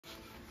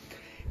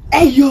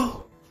Hey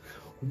yo,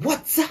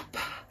 what's up?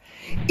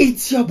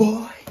 It's your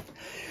boy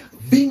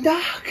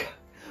Vindak.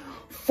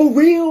 For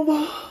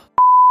real.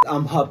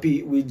 I'm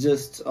happy we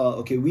just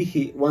we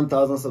hit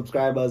 1,000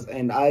 subscribers,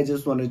 and I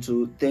just wanted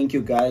to thank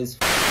you guys.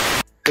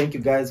 Thank you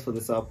guys for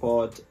the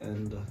support,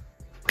 and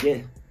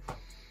yeah,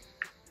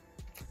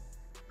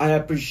 I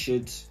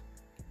appreciate.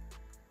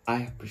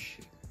 I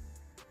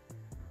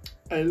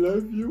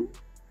love you.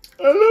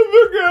 I love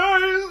you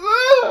guys.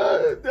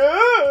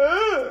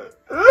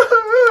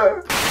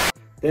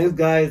 Thanks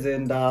guys,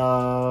 and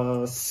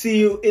see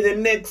you in the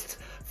next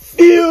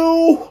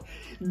few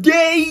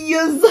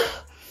days.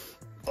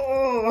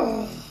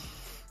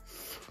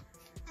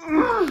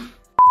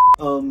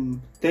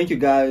 Thank you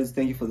guys,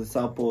 thank you for the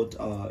support.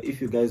 If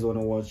you guys want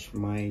to watch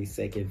my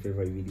second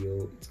favorite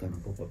video, it's gonna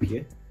pop up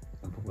here.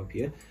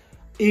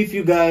 If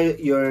you guys,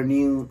 you're a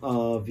new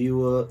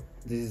viewer,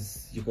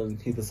 you can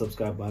hit the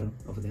subscribe button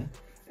over there,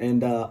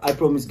 and I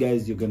promise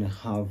guys, you're gonna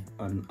have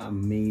an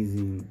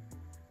amazing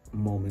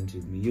moment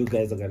with me. You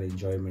guys are gonna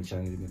enjoy my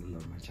channel, you're gonna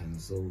love my channel.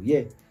 So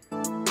yeah,